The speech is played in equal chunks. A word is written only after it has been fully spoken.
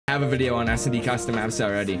have a video on S&D custom maps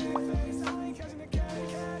already.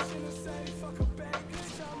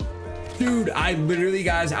 Dude, I literally,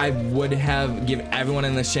 guys, I would have give everyone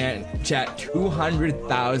in the chat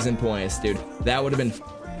 200,000 points, dude. That would have been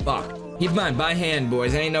fuck. Keep in mind, by hand,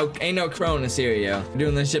 boys. Ain't no Cronus here, yo. We're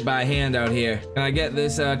doing this shit by hand out here. Can I get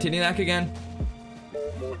this titty neck again?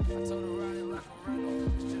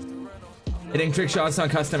 Hitting trick shots on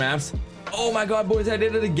custom maps. Oh my god, boys, I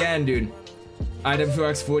did it again, dude.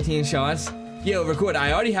 IW4X 14 shots. Yo, record.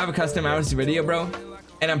 I already have a custom maps video, bro.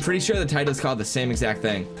 And I'm pretty sure the title's called the same exact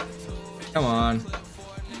thing. Come on.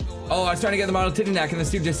 Oh, I was trying to get the model titty neck and this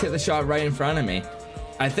dude just hit the shot right in front of me.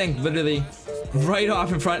 I think literally right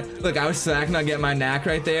off in front. Look, I was slacking on getting my knack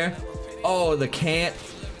right there. Oh, the can't.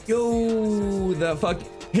 Yo, the fuck.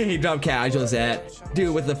 He dropped casuals at.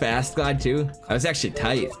 Dude, with the fast glide too. I was actually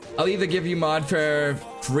tight. I'll either give you mod for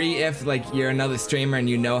free if like you're another streamer and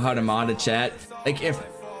you know how to mod a chat. Like if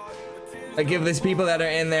there's people that are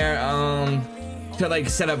in there to like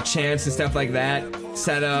set up chants and stuff like that.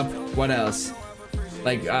 Set up what else?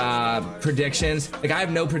 Like predictions. Like I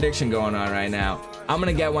have no prediction going on right now. I'm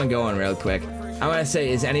gonna get one going real quick. I'm gonna say,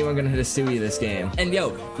 is anyone gonna hit a Sui this game? And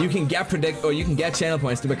yo, you can get channel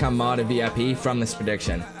points to become modded VIP from this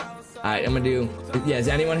prediction. Alright, I'm gonna do, yeah, is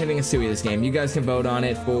anyone hitting a Sui this game? You guys can vote on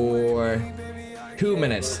it for 2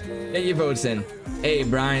 minutes. Get your votes in. Hey,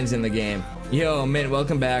 Brian's in the game. Yo, Mint,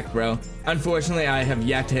 welcome back, bro. Unfortunately, I have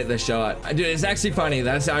yet to hit the shot. Dude, it's actually funny.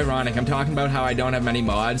 That's ironic. I'm talking about how I don't have many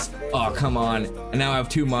mods. Oh, come on. And now I have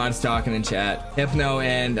 2 mods talking in chat. Hypno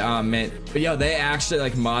and Mint. But yo, they actually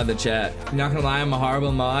like mod the chat. I'm not gonna lie, I'm a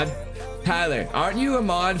horrible mod. Tyler, aren't you a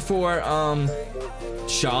mod for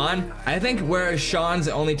Sean? I think we're Sean's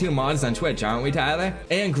only 2 mods on Twitch, aren't we, Tyler?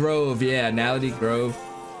 And Grove, yeah, Nality, Grove.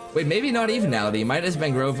 Wait, maybe not even Nality. Might have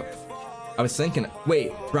been Grove. I was thinking,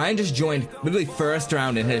 wait, Brian just joined literally first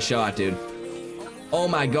round and hit a shot, dude. Oh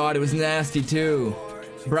my god, it was nasty too.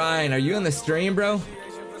 Brian, are you in the stream, bro?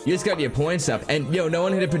 You just got your points up. And yo, no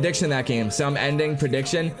one hit a prediction in that game, so I'm ending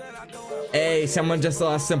prediction. Hey, someone just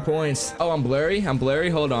lost some points. Oh, I'm blurry?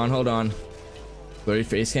 Hold on. Blurry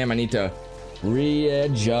face cam, I need to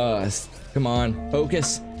readjust. Come on,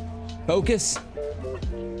 focus.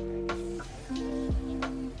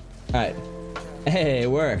 Alright. Hey, it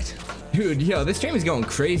worked. Dude, yo, this stream is going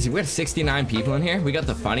crazy. We got 69 people in here. We got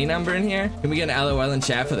the funny number in here. Can we get an LOL in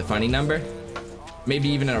chat for the funny number? Maybe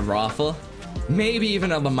even a raffle. Maybe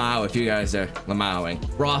even a Lamau if you guys are Lamauing.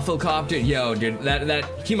 Raffle copter. Yo, dude, that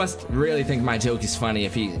he must really think my joke is funny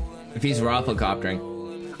if he's raffle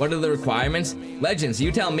coptering. What are the requirements? Legends,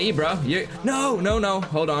 you tell me, bro. No.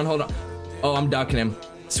 Hold on. Oh, I'm ducking him.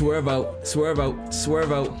 Swerve out.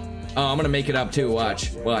 Oh, I'm gonna make it up too.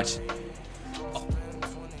 Watch.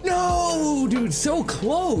 No, dude, so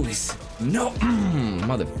close. No,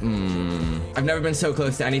 I've never been so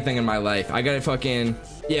close to anything in my life. I gotta fucking,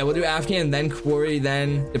 yeah, we'll do Afghan, then Quarry,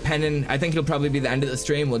 then depending, I think it'll probably be the end of the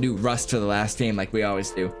stream. We'll do Rust for the last game like we always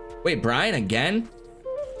do. Wait, Brian again?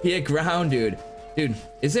 He hit ground, dude. Dude,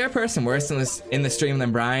 is there a person worse in the stream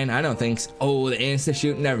than Brian? I don't think so. Oh, the insta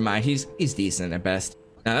shoot, never mind. He's decent at best.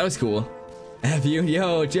 Now that was cool. Have you?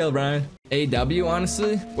 Yo, chill, Brian. AW,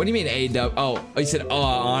 honestly? What do you mean AW? Oh, you said, oh,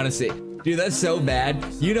 honestly. Dude, that's so bad.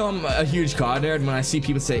 You know I'm a huge COD nerd. When I see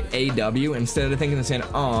people say AW, instead of thinking they're saying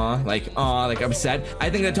aw, like upset, I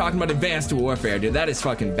think they're talking about advanced warfare, dude. That is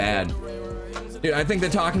fucking bad. Dude, I think they're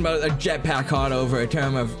talking about a jetpack COD over a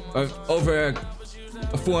term of, over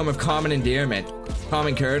a form of common endearment,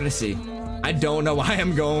 common courtesy. I don't know why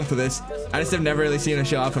I'm going for this. I just have never really seen a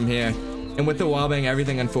shot from here. And with the wallbang,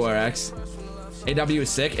 everything on 4X. AW was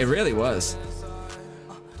sick. It really was.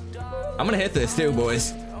 I'm gonna hit this too,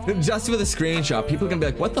 boys. Just for the screenshot, people are gonna be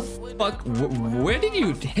like, what the fuck? Where did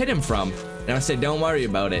you hit him from? And I say, don't worry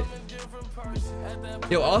about it.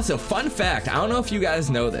 Yo, also, fun fact. I don't know if you guys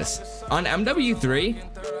know this. On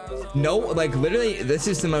MW3, no, like literally, this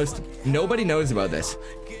is the most, nobody knows about this.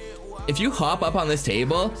 If you hop up on this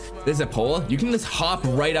table, there's a pole, you can just hop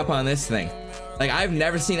right up on this thing. Like, I've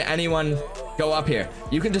never seen anyone go up here.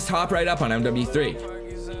 You can just hop right up on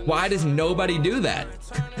MW3. Why does nobody do that?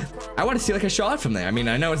 I want to see like a shot from there. I mean,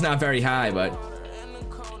 I know it's not very high, but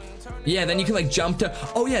yeah, then you can like jump to,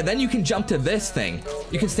 oh yeah, then you can jump to this thing.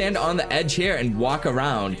 You can stand on the edge here and walk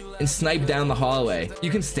around and snipe down the hallway. You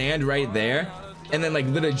can stand right there and then like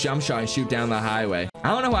literally jump shot and shoot down the highway. I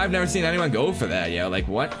don't know why I've never seen anyone go for that, yo. Like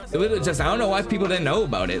what? It literally just, I don't know why people didn't know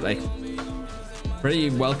about it. Like, pretty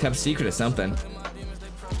well kept secret or something.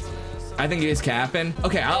 I think he was capping.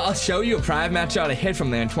 Okay, I'll show you a private match shot I hit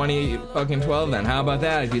from there in 2012 then. How about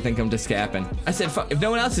that if you think I'm just capping? I said, fuck, if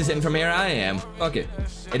no one else is hitting from here, I am. Fuck it.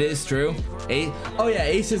 It is true. Ace, oh yeah,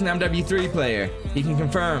 Ace is an MW3 player. He can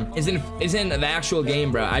confirm. Is in the actual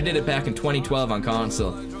game, bro. I did it back in 2012 on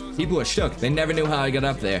console. People were shook. They never knew how I got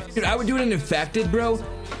up there. Dude, I would do it in Infected, bro.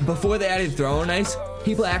 Before they added throwing ice,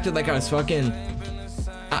 people acted like I was fucking...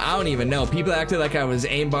 I don't even know. People acted like I was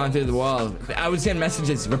aimbomb through the wall. I was getting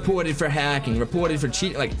messages, reported for hacking, reported for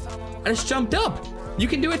cheating. Like, I just jumped up. You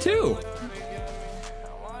can do it too.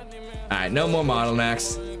 Alright, no more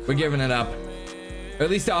bottlenecks. We're giving it up. Or at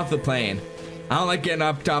least off the plane. I don't like getting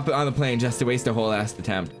up top on the plane just to waste a whole ass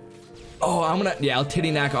attempt. Oh, I'll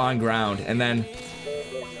titty knack on ground. And then,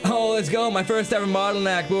 oh, let's go. My first ever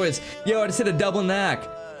bottleneck, boys. Yo, I just hit a double knack.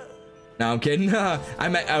 No, I'm kidding.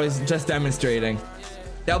 I was just demonstrating.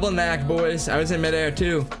 Double knack, boys. I was in midair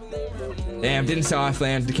too. Damn, didn't soft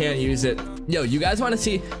land. Can't use it. Yo, you guys want to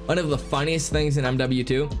see one of the funniest things in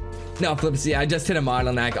MW2? No, flip. See, I just hit a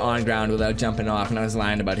model knack on ground without jumping off, and I was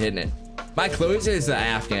lying about hitting it. My closer is the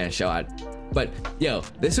Afghan shot. But yo,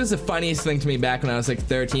 this was the funniest thing to me back when I was like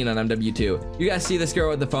 13 on MW2. You guys see this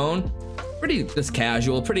girl with the phone? Pretty just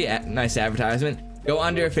casual, pretty nice advertisement. Go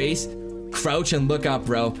under her face, crouch and look up,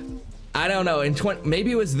 bro. I don't know,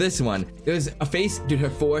 maybe it was this one. There was a face, dude, her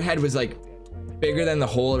forehead was like bigger than the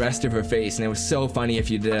whole rest of her face, and it was so funny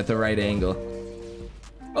if you did it at the right angle.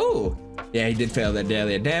 Oh, yeah, he did fail that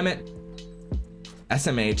earlier, damn it.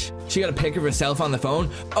 SMH, she got a pic of herself on the phone.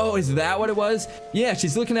 Oh, is that what it was? Yeah,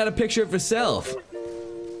 she's looking at a picture of herself.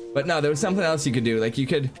 But no, there was something else you could do, like you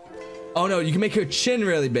could, oh no, you can make her chin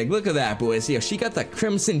really big. Look at that, boys. Yo, she got the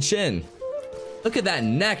crimson chin. Look at that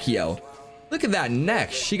neck, yo. Look at that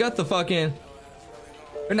neck. She got the fucking...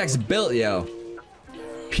 Her neck's built, yo.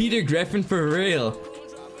 Peter Griffin for real.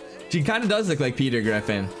 She kind of does look like Peter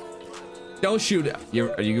Griffin. Don't shoot.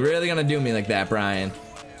 Are you really gonna do me like that, Brian?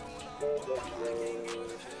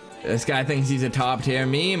 This guy thinks he's a top tier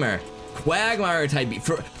meme or Quagmire type.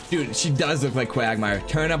 Dude, she does look like Quagmire.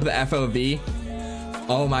 Turn up the FOV.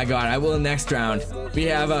 Oh my god, I will next round. We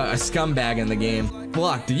have a scumbag in the game.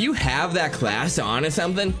 Blockh, do you have that class on or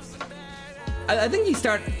something? I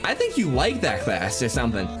think you like that class or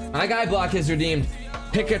something. My guy Blockh has redeemed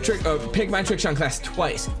pick my Trickshot class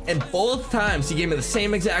twice, and both times he gave me the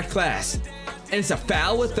same exact class. And it's a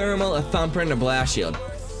foul with thermal, a thumper, and a blast shield.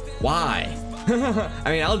 Why?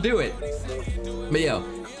 I mean, I'll do it. But yo,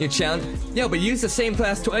 you challenge. Yo, but use the same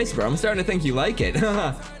class twice, bro. I'm starting to think you like it.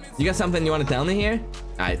 You got something you want to tell me here?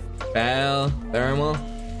 Alright, foul, thermal.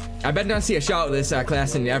 I bet not see a shot with this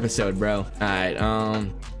class in the episode, bro.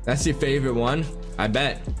 Alright, that's your favorite one? I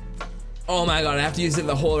bet. Oh my god, I have to use it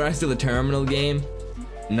the whole rest of the terminal game.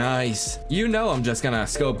 Nice. You know I'm just gonna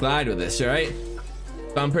scope glide with this, right?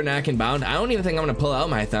 Thumper, knack, and bound. I don't even think I'm gonna pull out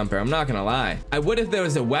my thumper. I'm not gonna lie. I would if there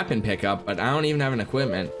was a weapon pickup, but I don't even have an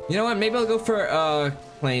equipment. You know what? Maybe I'll go for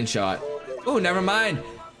plane shot. Oh, never mind.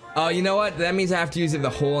 Oh, you know what? That means I have to use it the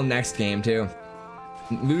whole next game too.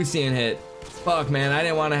 Lucian hit. Fuck, man. I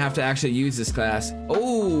didn't want to have to actually use this class.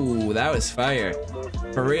 Oh, that was fire.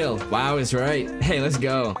 For real. Wow is right. Hey, let's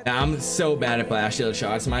go. I'm so bad at blast shield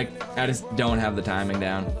shots, Mike. I just don't have the timing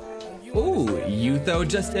down. Ooh, Eutho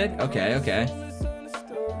just hit? Okay, okay.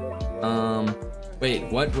 Wait,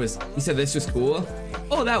 what was... You said this was cool?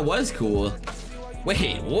 Oh, that was cool.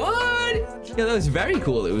 Wait, what? Yeah, that was very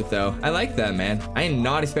cool, Eutho. I like that, man. I did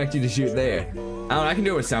not expect you to shoot there. I don't know, I can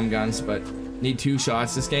do it with some guns, but... Need 2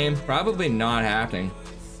 shots this game? Probably not happening.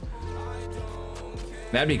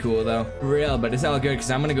 That'd be cool though. For real, but it's all good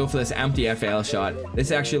because I'm gonna go for this empty FAL shot.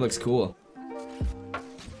 This actually looks cool.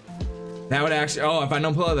 That would actually, oh, if I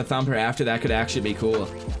don't pull out the thumper after, that could actually be cool.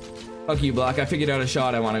 Fuck you, Blockh. I figured out a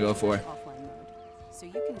shot I want to go for. So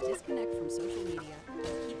you can disconnect from social media and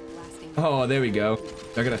keep blasting. Oh, there we go.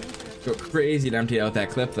 They're gonna go crazy to empty out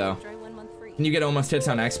that clip though. Can you get almost hits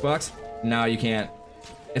on Xbox? No, you can't.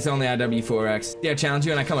 It's only IW4X. Yeah, challenge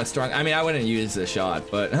you and I come with strong. I mean, I wouldn't use the shot,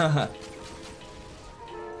 but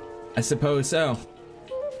I suppose so.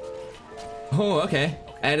 Oh, okay.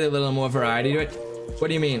 Added a little more variety to it. What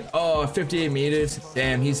do you mean? Oh, 58 meters.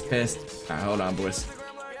 Damn, he's pissed. All right, hold on, boys.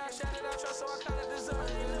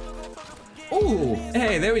 Ooh,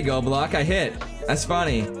 hey, there we go, Blockh. I hit. That's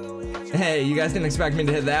funny. Hey, you guys didn't expect me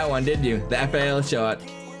to hit that one, did you? The FAL shot.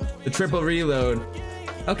 The triple reload.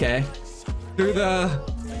 Okay. Through the...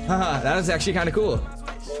 Haha, that was actually kind of cool.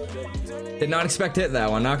 Did not expect to hit that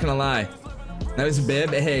one, not gonna lie. That was Bib.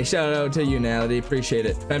 Hey, shout out to you, Nality. Appreciate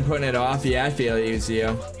it. Been putting it off. Yeah, I feel you,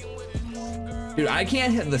 Zio. Dude, I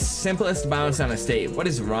can't hit the simplest bounce on a state. What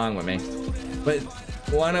is wrong with me? But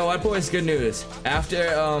wanna know what, boys? Good news.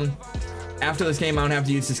 After After this game, I don't have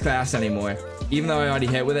to use this class anymore, even though I already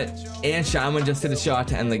hit with it. And Shaman just did a shot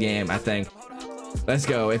to end the game, I think. Let's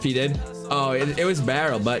go. If he did. Oh, it was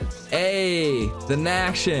barrel, but hey, the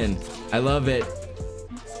action. I love it.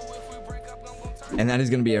 And that is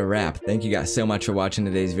going to be a wrap. Thank you guys so much for watching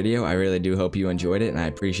today's video. I really do hope you enjoyed it, and I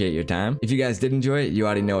appreciate your time. If you guys did enjoy it, you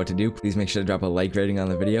already know what to do. Please make sure to drop a like rating on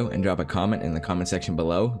the video and drop a comment in the comment section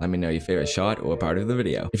below. Let me know your favorite shot or part of the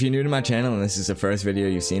video. If you're new to my channel and this is the first video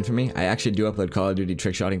you've seen from me, I actually do upload Call of Duty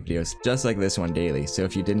trickshotting videos just like this one daily. So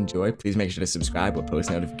if you did enjoy, please make sure to subscribe with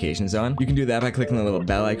post notifications on. You can do that by clicking the little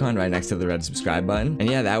bell icon right next to the red subscribe button.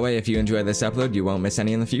 And yeah, that way if you enjoy this upload, you won't miss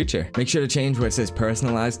any in the future. Make sure to change where it says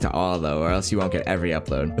personalized to all though, or else you won't get every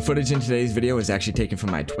upload. The footage in today's video was actually taken from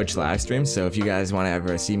my Twitch live stream, so if you guys want to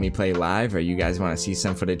ever see me play live or you guys want to see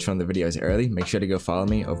some footage from the videos early, make sure to go follow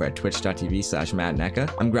me over at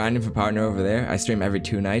twitch.tv/mattneka. I'm grinding for partner over there. I stream every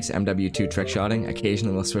 2 nights, MW2 Trickshotting.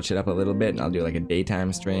 Occasionally we'll switch it up a little bit and I'll do like a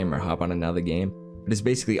daytime stream or hop on another game. But it's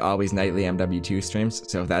basically always nightly MW2 streams,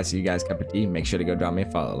 so if that's you guys' cup of tea, make sure to go drop me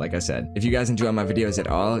a follow, like I said. If you guys enjoy my videos at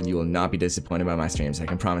all, you will not be disappointed by my streams, I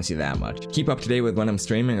can promise you that much. Keep up to date with when I'm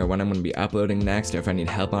streaming or when I'm going to be uploading next, or if I need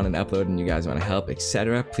help on an upload and you guys want to help,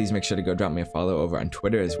 etc. Please make sure to go drop me a follow over on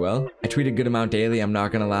Twitter as well. I tweet a good amount daily, I'm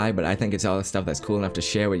not gonna lie, but I think it's all the stuff that's cool enough to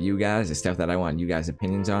share with you guys, the stuff that I want you guys'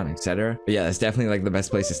 opinions on, etc. But yeah, that's definitely like the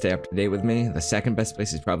best place to stay up to date with me. The second best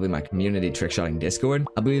place is probably my community trickshotting Discord.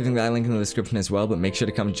 I'll be leaving that link in the description as well, but make sure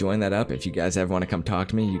to come join that up. If you guys ever want to come talk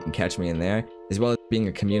to me, you can catch me in there, as well as being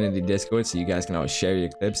a community Discord, so you guys can always share your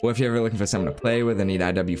clips. Or if you're ever looking for someone to play with and need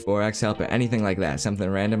IW4X help or anything like that, something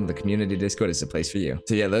random, the community Discord is the place for you.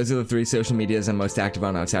 So yeah, those are the 3 social medias I'm most active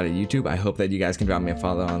on outside of YouTube. I hope that you guys can drop me a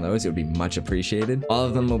follow on those. It would be much appreciated. All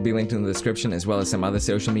of them will be linked in the description, as well as some other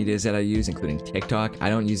social medias that I use, including TikTok. I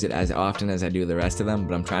don't use it as often as I do the rest of them,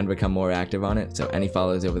 but I'm trying to become more active on it, so any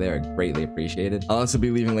follows over there are greatly appreciated. I'll also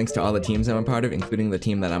be leaving links to all the teams I'm a part of, including the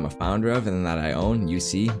team that I'm a founder of and that I own,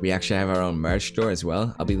 UC. We actually have our own merch store as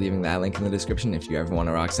well. I'll be leaving that link in the description if you ever want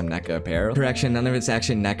to rock some NECA apparel. Correction, none of it's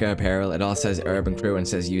actually NECA apparel. It all says Urban Crew and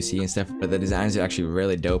says UC and stuff, but the designs are actually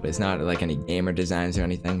really dope. It's not like any gamer designs or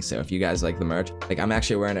anything, so if you guys like the merch, like I'm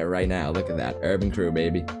actually wearing it right now. Look at that, Urban Crew,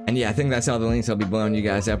 baby. And yeah, I think that's all the links I'll be blowing you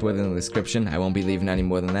guys up with in the description. I won't be leaving any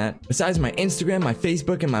more than that. Besides my Instagram, my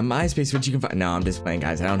Facebook, and my MySpace, which you can find. No, I'm just playing,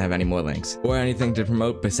 guys. I don't have any more links or anything to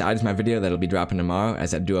promote besides my video that'll be dropping tomorrow,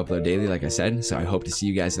 as I do upload daily, like I said. So I hope to see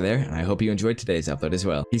you guys there, and I hope you enjoyed today's upload as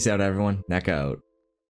well. Peace out, everyone. NECA out.